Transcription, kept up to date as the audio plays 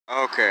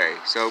Okay,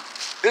 so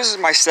this is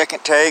my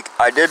second take.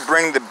 I did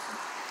bring the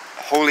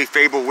Holy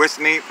Fable with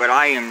me, but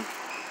I'm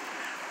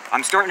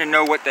starting to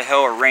know what the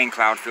hell a rain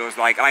cloud feels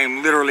like. I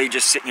am literally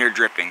just sitting here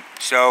dripping.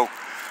 So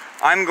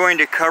I'm going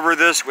to cover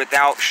this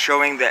without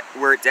showing that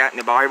where it's at in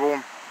the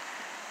Bible.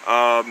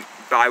 But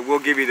I will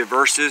give you the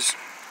verses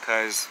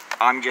because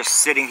I'm just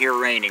sitting here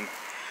raining.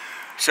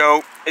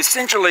 So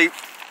essentially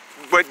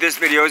what this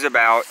video is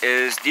about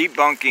is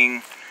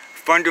debunking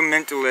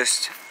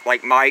fundamentalists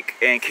like Mike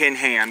and Ken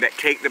Ham that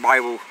take the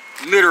Bible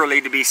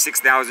literally to be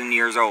 6,000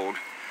 years old.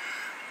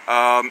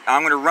 I'm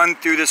going to run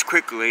through this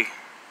quickly.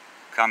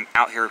 I'm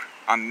out here,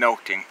 I'm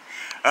melting.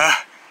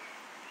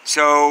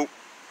 So,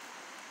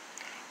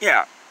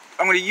 yeah,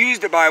 I'm going to use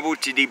the Bible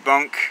to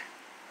debunk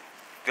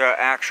the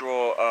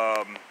actual,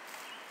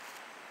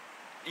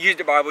 use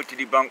the Bible to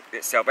debunk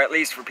itself, at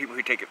least for people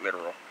who take it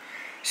literal.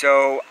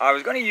 So, I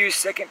was going to use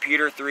 2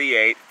 Peter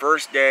 3:8,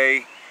 first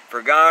day,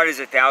 for God is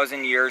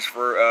 1,000 years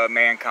for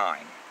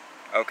mankind.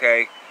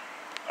 Okay?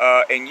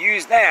 And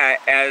use that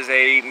as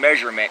a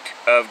measurement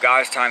of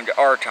God's time to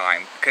our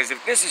time. Because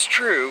if this is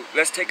true,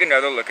 let's take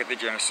another look at the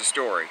Genesis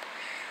story.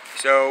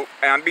 So,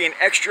 and I'm being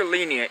extra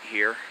lenient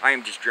here. I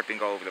am just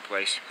dripping all over the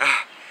place.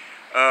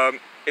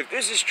 If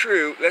this is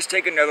true, let's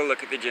take another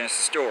look at the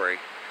Genesis story.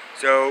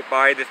 So,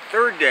 by the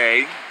third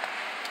day,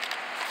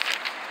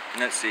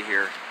 let's see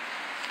here.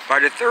 By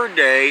the third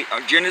day,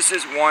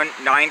 Genesis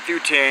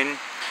 1:9-10,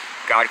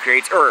 God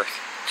creates earth.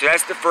 So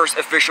that's the first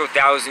official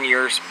 1,000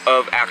 years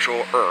of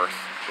actual earth,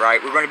 right?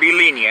 We're going to be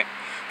lenient.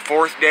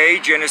 Fourth day,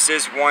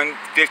 Genesis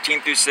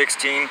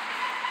 1:15-16,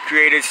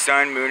 created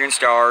sun, moon, and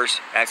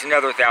stars. That's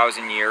another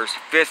 1,000 years.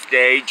 Fifth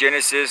day,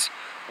 Genesis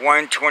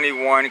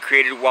 1:21,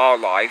 created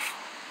wildlife.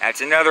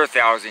 That's another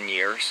 1,000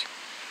 years.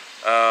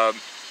 So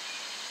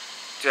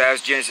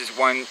that's Genesis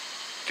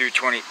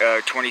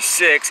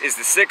 1-26 is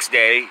the sixth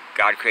day.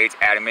 God creates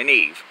Adam and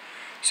Eve.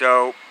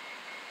 So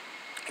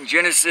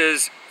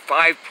Genesis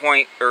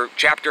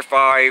chapter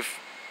 5,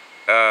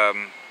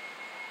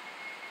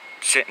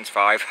 sentence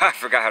 5, I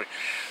forgot.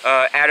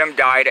 Adam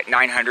died at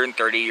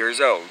 930 years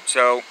old.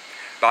 So,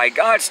 by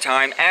God's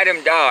time,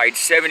 Adam died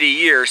 70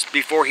 years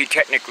before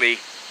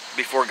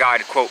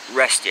God, quote,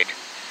 rested.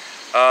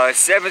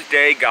 Seventh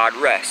day, God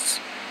rests.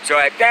 So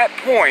at that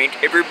point,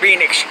 if we're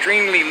being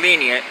extremely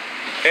lenient,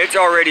 it's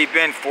already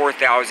been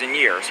 4,000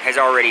 years, has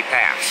already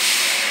passed.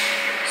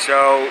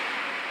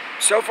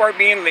 So far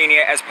being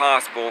lenient as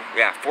possible,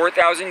 yeah,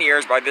 4,000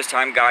 years by this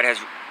time God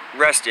has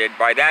rested.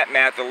 By that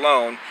math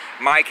alone,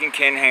 Mike and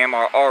Ken Ham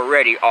are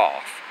already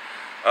off.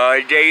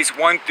 Days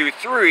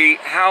 1-3,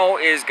 how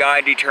is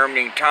God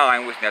determining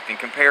time with nothing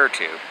compared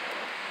to?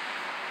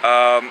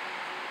 And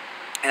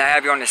I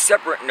have you on a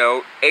separate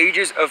note,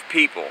 ages of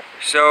people.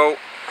 So,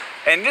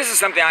 and this is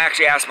something I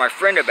actually asked my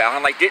friend about.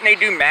 I'm like, didn't they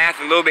do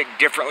math a little bit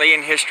differently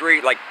in history?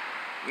 Like,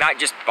 not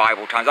just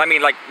Bible times. I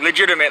mean, like,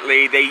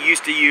 legitimately, they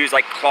used to use,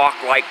 like,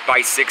 clock-like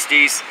by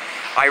 60s.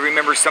 I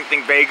remember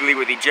something vaguely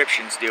with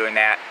Egyptians doing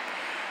that.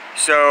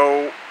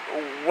 So,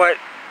 what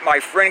my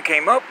friend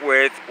came up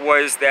with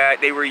was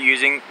that they were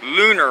using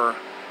lunar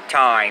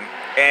time.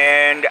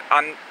 And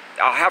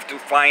I'll have to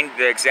find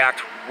the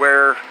exact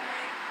where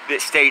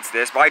it states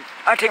this. But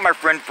I take my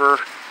friend for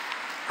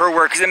her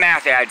word, because the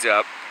math adds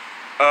up.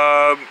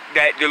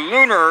 That the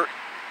lunar,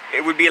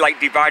 it would be like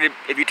divided,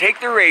 if you take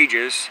their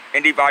ages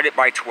and divide it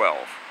by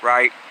 12,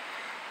 right?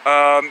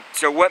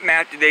 So what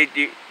math did they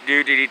do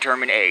to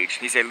determine age?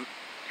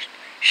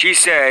 She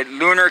said,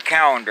 lunar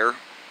calendar,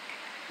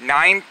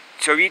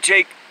 so you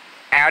take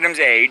Adam's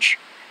age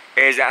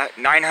is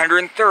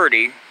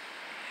 930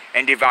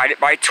 and divide it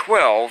by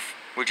 12,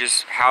 which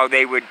is how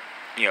they would,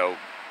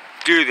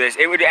 do this.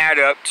 It would add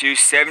up to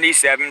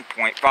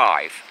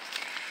 77.5.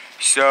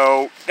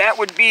 So that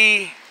would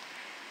be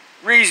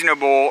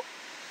reasonable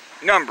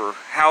number.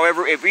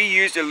 However, if we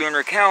used a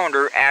lunar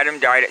calendar, Adam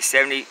died at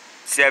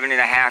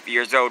 77.5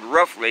 years old,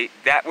 roughly.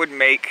 That would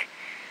make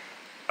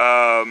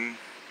the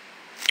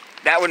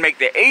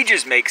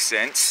ages make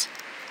sense.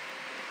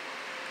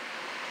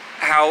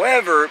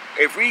 However,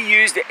 if we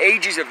use the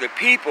ages of the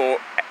people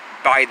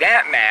by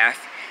that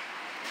math,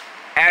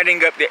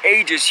 adding up the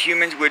ages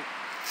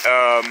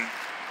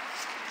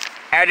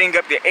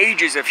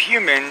of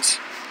humans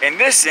in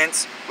this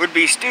sense would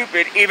be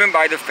stupid, even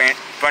by the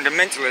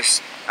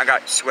fundamentalists. I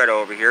got sweat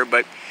over here,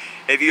 but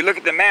if you look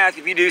at the math,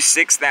 if you do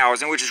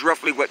 6,000, which is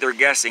roughly what they're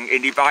guessing,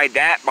 and divide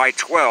that by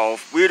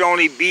 12, we would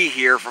only be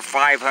here for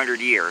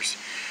 500 years.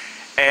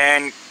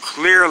 And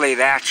clearly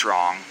that's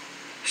wrong.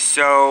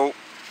 So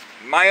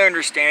my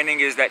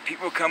understanding is that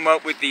people come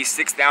up with these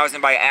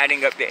 6,000 by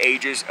adding up the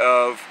ages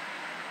of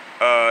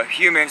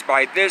humans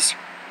by this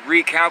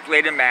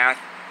recalculated math,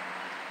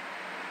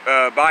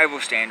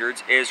 Bible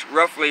standards, is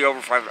roughly over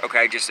 500. Okay,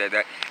 I just said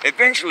that.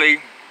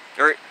 Eventually,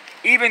 or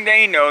even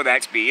they know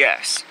that's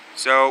BS.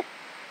 So,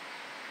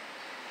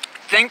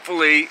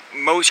 thankfully,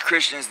 most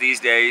Christians these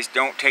days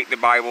don't take the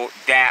Bible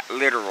that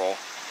literal.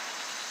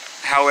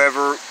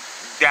 However,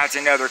 that's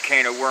another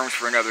can of worms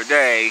for another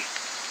day.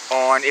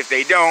 On if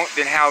they don't,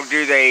 then how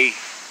do they,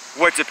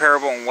 what's a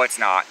parable and what's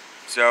not?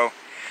 So,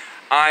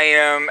 I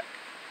am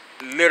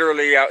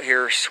literally out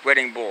here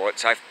sweating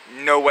bullets. I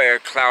know what a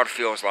cloud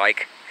feels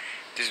like.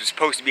 This was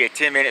supposed to be a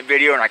 10-minute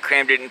video and I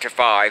crammed it into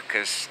 5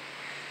 because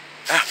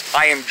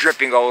I am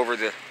dripping all over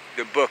the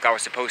book I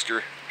was supposed to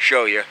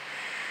show you.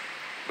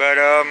 But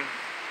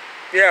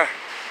yeah,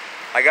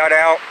 I got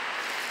out,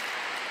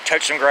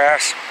 touched some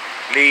grass,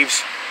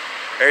 leaves,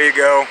 there you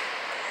go.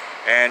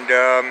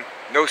 And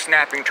no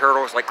snapping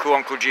turtles like cool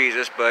Uncle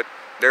Jesus, but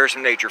there's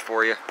some nature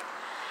for you.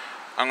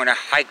 I'm gonna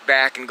hike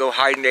back and go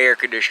hide in the air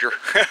conditioner.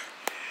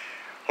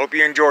 Hope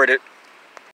you enjoyed it.